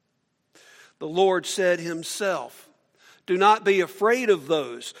The Lord said himself, "Do not be afraid of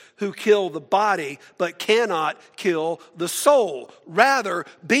those who kill the body, but cannot kill the soul. Rather,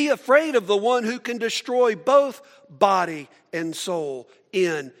 be afraid of the one who can destroy both body and soul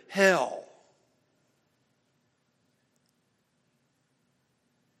in hell."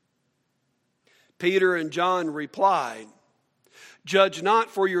 Peter and John replied, "Judge not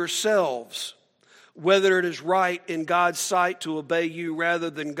for yourselves whether it is right in God's sight to obey you rather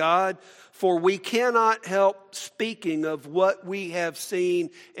than God. For we cannot help speaking of what we have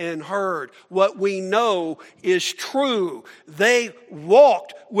seen and heard. What we know is true. They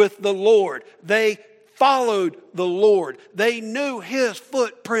walked with the Lord. They followed the Lord. They knew his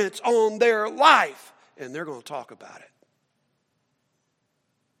footprints on their life." And they're going to talk about it.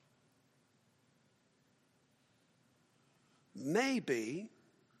 Maybe,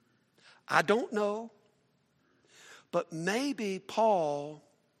 I don't know, but maybe Paul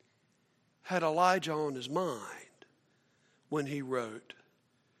had Elijah on his mind when he wrote,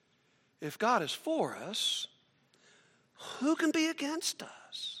 "If God is for us, who can be against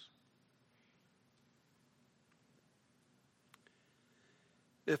us?"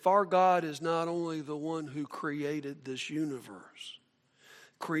 If our God is not only the one who created this universe,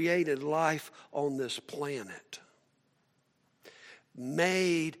 created life on this planet,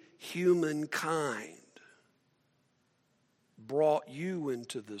 made humankind, brought you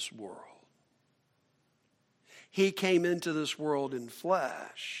into this world. He came into this world in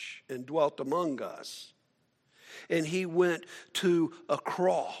flesh and dwelt among us. And he went to a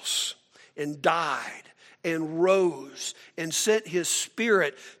cross and died and rose and sent his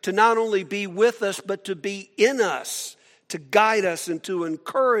Spirit to not only be with us, but to be in us, to guide us and to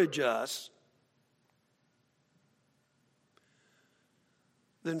encourage us.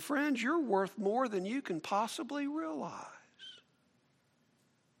 Then friends, you're worth more than you can possibly realize.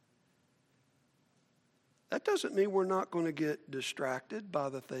 That doesn't mean we're not going to get distracted by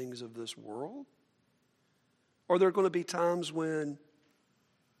the things of this world. Or there are going to be times when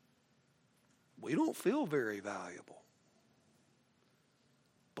we don't feel very valuable.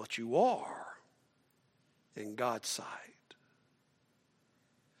 But you are in God's sight.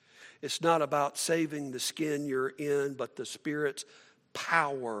 It's not about saving the skin you're in, but the Spirit's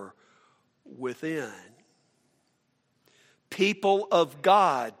power within. People of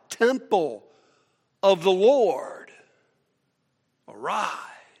God, temple of the Lord,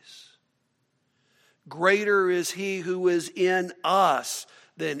 arise. Greater is he who is in us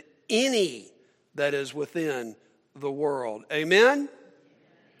than any that is within the world. Amen?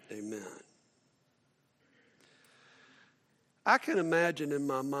 Amen. I can imagine in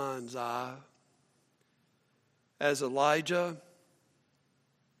my mind's eye as Elijah,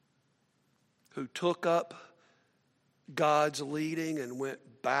 who took up God's leading and went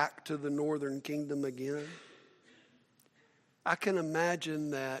back to the northern kingdom again. I can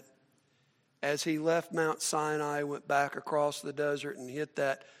imagine that as he left Mount Sinai, went back across the desert and hit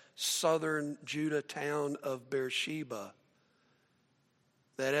that southern Judah town of Beersheba,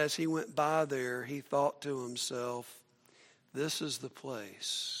 that as he went by there, he thought to himself, "This is the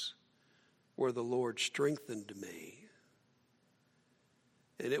place where the Lord strengthened me."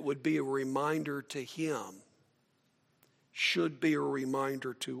 And it would be a reminder to him, should be a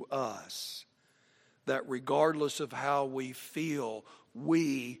reminder to us, that regardless of how we feel,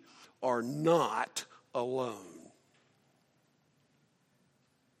 we are not alone.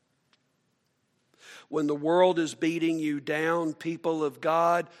 When the world is beating you down, people of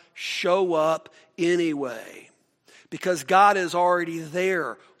God, show up anyway. Because God is already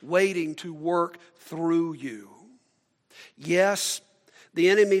there, waiting to work through you. Yes, the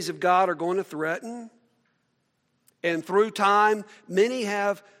enemies of God are going to threaten. And through time, many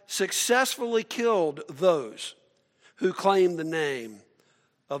have successfully killed those who claim the name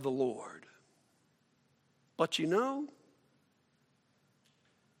of the Lord. But you know,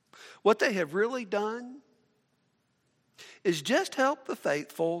 what they have really done is just help the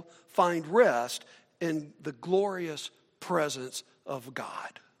faithful find rest in the glorious presence of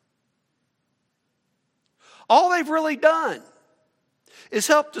God. All they've really done is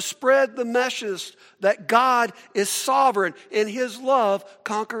help to spread the message that God is sovereign and his love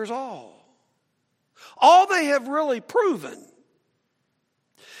conquers all. All they have really proven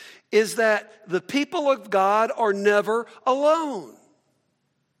is that the people of God are never alone.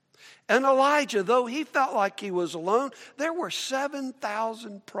 And Elijah, though he felt like he was alone, there were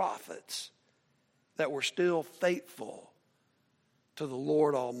 7,000 prophets that were still faithful to the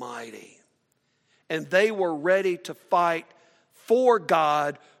Lord Almighty. And they were ready to fight for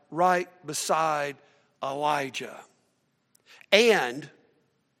God right beside Elijah. And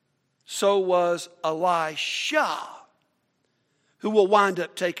so was Elisha, who will wind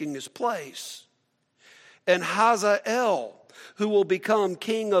up taking his place. And Hazael, who will become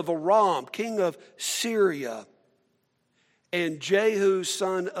king of Aram, king of Syria. And Jehu,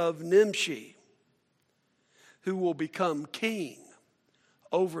 son of Nimshi, who will become king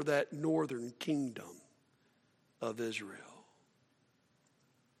over that northern kingdom of Israel.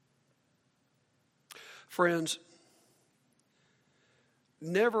 Friends,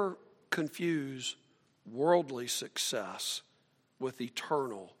 never confuse worldly success with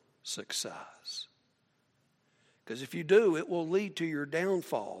eternal success. Because if you do, it will lead to your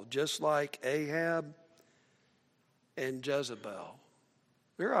downfall, just like Ahab and Jezebel.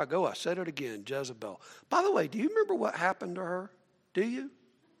 There I go, I said it again, Jezebel. By the way, do you remember what happened to her? Do you?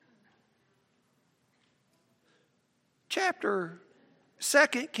 2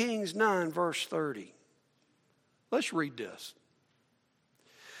 Kings 9, verse 30. Let's read this.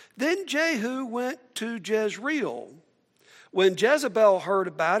 Then Jehu went to Jezreel. When Jezebel heard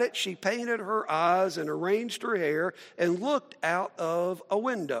about it, she painted her eyes and arranged her hair and looked out of a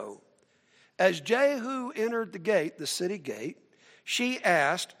window. As Jehu entered the gate, the city gate, she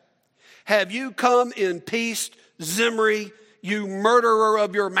asked, "Have you come in peace, Zimri, you murderer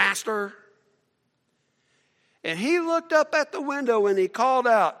of your master?" And he looked up at the window and he called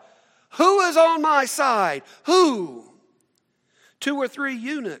out, "Who is on my side? Who?" 2 or 3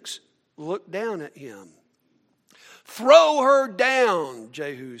 eunuchs looked down at him. "Throw her down,"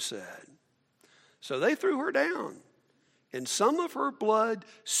 Jehu said. So they threw her down, and some of her blood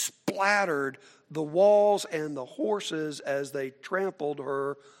splattered the walls and the horses as they trampled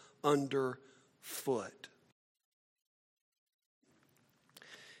her underfoot.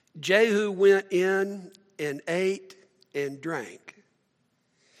 Jehu went in and ate and drank.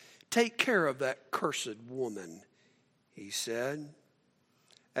 "Take care of that cursed woman," he said.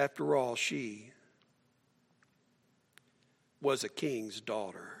 After all, she was a king's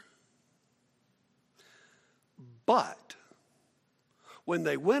daughter. But when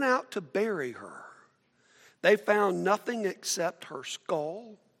they went out to bury her, they found nothing except her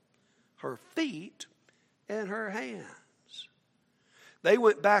skull, her feet, and her hands. They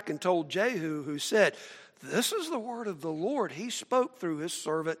went back and told Jehu, who said, "This is the word of the Lord. He spoke through his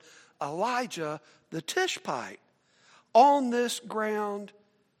servant Elijah the Tishbite. On this ground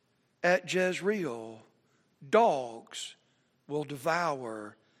at Jezreel, dogs will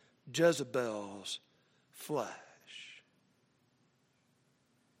devour Jezebel's flesh."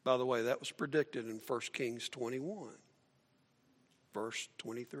 By the way, that was predicted in 1 Kings 21, verse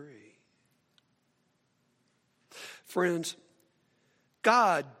 23. Friends,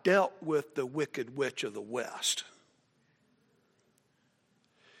 God dealt with the wicked witch of the West,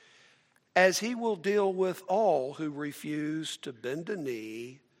 as he will deal with all who refuse to bend a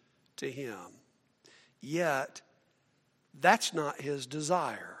knee to him. Yet, that's not his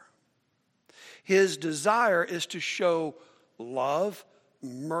desire. His desire is to show love,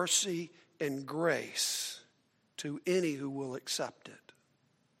 mercy, and grace to any who will accept it.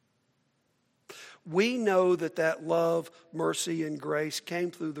 We know that love, mercy, and grace came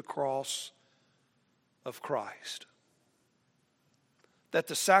through the cross of Christ. That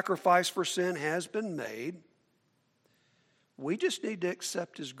the sacrifice for sin has been made. We just need to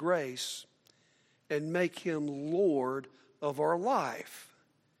accept his grace and make him Lord of our life,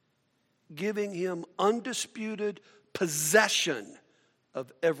 giving him undisputed possession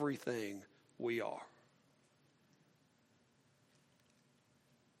of everything we are.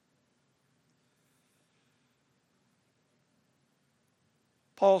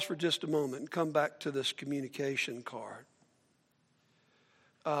 Pause for just a moment and come back to this communication card.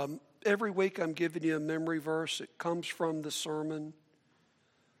 Every week I'm giving you a memory verse. It comes from the sermon.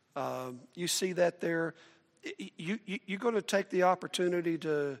 You see that there. You're going to take the opportunity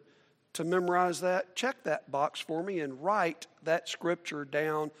to memorize that. Check that box for me and write that scripture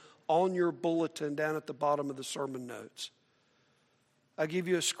down on your bulletin down at the bottom of the sermon notes. I give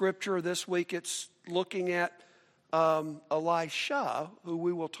you a scripture this week. It's looking at Elisha, who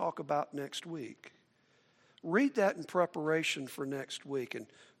we will talk about next week. Read that in preparation for next week and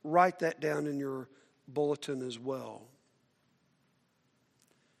write that down in your bulletin as well.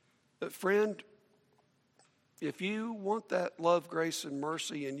 But friend, if you want that love, grace, and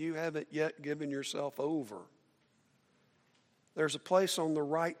mercy and you haven't yet given yourself over, there's a place on the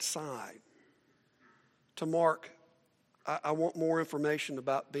right side to mark, I want more information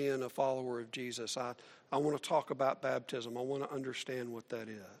about being a follower of Jesus. I want to talk about baptism. I want to understand what that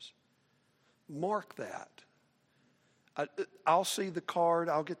is. Mark that. I'll see the card.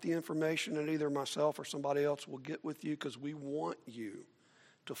 I'll get the information, and either myself or somebody else will get with you because we want you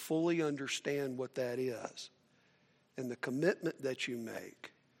to fully understand what that is and the commitment that you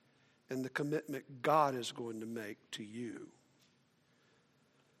make and the commitment God is going to make to you.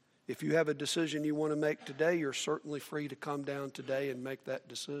 If you have a decision you want to make today, you're certainly free to come down today and make that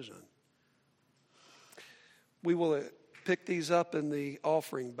decision. We will pick these up in the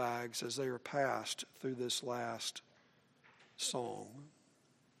offering bags as they are passed through this last song.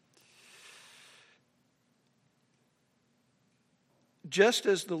 Just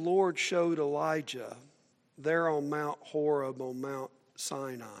as the Lord showed Elijah there on Mount Horeb, on Mount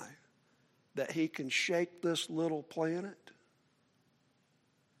Sinai, that he can shake this little planet,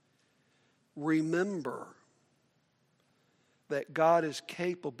 remember that God is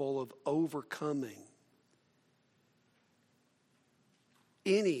capable of overcoming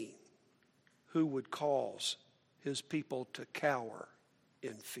any who would cause his people to cower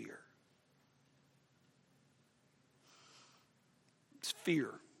in fear. It's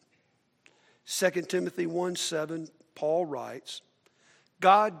fear. 2 Timothy 1:7, Paul writes,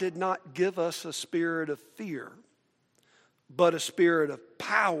 God did not give us a spirit of fear, but a spirit of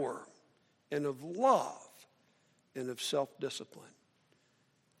power and of love and of self-discipline.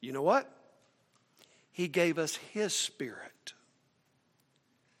 You know what? He gave us his spirit.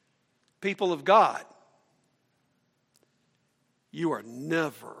 People of God, you are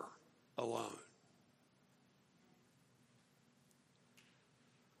never alone.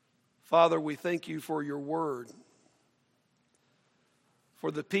 Father, we thank you for your word, for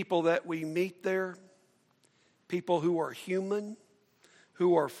the people that we meet there, people who are human,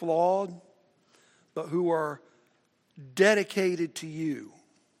 who are flawed, but who are dedicated to you.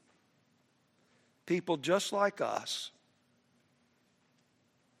 People just like us,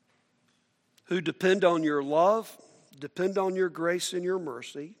 who depend on your love, depend on your grace and your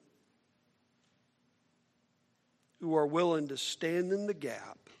mercy, who are willing to stand in the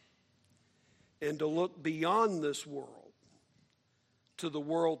gap and to look beyond this world to the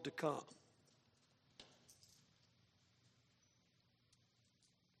world to come.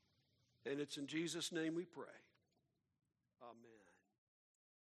 And it's in Jesus' name we pray.